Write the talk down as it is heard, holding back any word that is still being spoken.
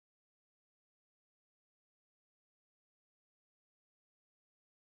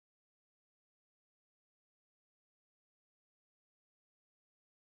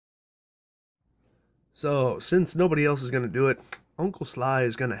So, since nobody else is going to do it, Uncle Sly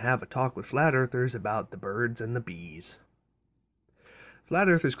is going to have a talk with flat earthers about the birds and the bees. Flat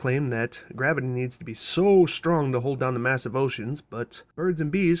earthers claim that gravity needs to be so strong to hold down the massive oceans, but birds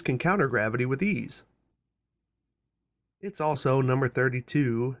and bees can counter gravity with ease. It's also number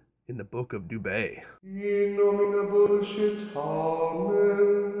 32 in the Book of Dubay.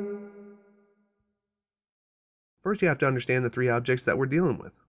 First, you have to understand the three objects that we're dealing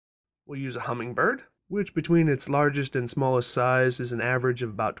with. We'll use a hummingbird, which between its largest and smallest size is an average of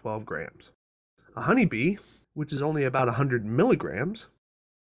about 12 grams. A honeybee, which is only about 100 milligrams.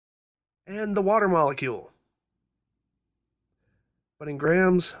 And the water molecule. But in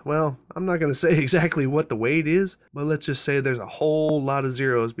grams, well, I'm not going to say exactly what the weight is, but let's just say there's a whole lot of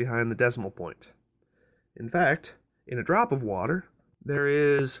zeros behind the decimal point. In fact, in a drop of water, there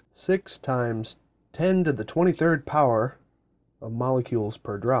is 6 times 10 to the 23rd power of molecules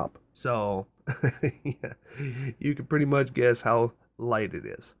per drop. So, yeah, you can pretty much guess how light it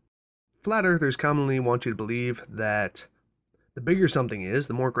is. Flat earthers commonly want you to believe that the bigger something is,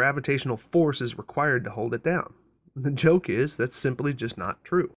 the more gravitational force is required to hold it down. The joke is that's simply just not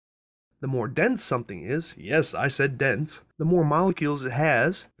true. The more dense something is, yes, I said dense, the more molecules it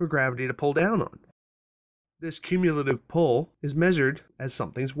has for gravity to pull down on. This cumulative pull is measured as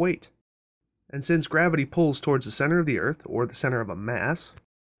something's weight. And since gravity pulls towards the center of the Earth, or the center of a mass,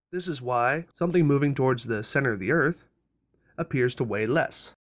 this is why something moving towards the center of the Earth appears to weigh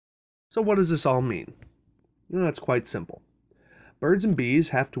less. So what does this all mean? Well, that's quite simple. Birds and bees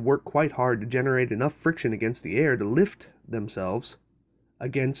have to work quite hard to generate enough friction against the air to lift themselves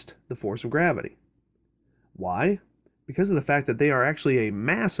against the force of gravity. Why? Because of the fact that they are actually a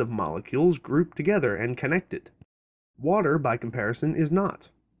mass of molecules grouped together and connected. Water, by comparison, is not.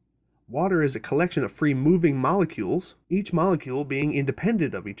 Water is a collection of free moving molecules, each molecule being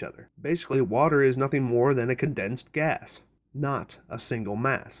independent of each other. Basically, water is nothing more than a condensed gas, not a single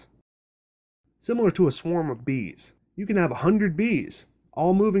mass. Similar to a swarm of bees. You can have 100 bees,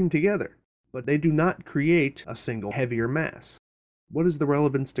 all moving together, but they do not create a single heavier mass. What is the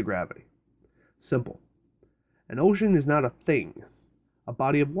relevance to gravity? Simple. An ocean is not a thing. A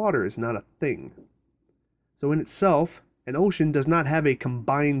body of water is not a thing. So in itself, an ocean does not have a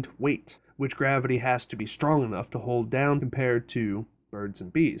combined weight, which gravity has to be strong enough to hold down compared to birds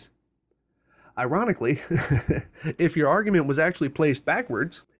and bees. Ironically, if your argument was actually placed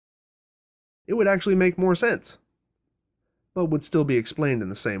backwards, it would actually make more sense, but would still be explained in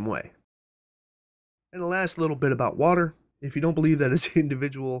the same way. And the last little bit about water, if you don't believe that it's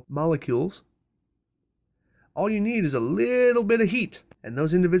individual molecules, all you need is a little bit of heat, and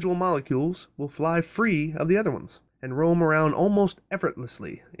those individual molecules will fly free of the other ones and roam around almost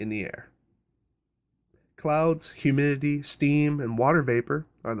effortlessly in the air. Clouds, humidity, steam, and water vapor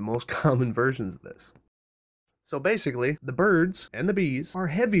are the most common versions of this. So basically, the birds and the bees are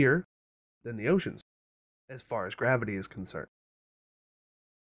heavier than the oceans as far as gravity is concerned.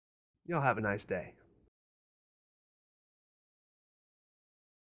 Y'all have a nice day.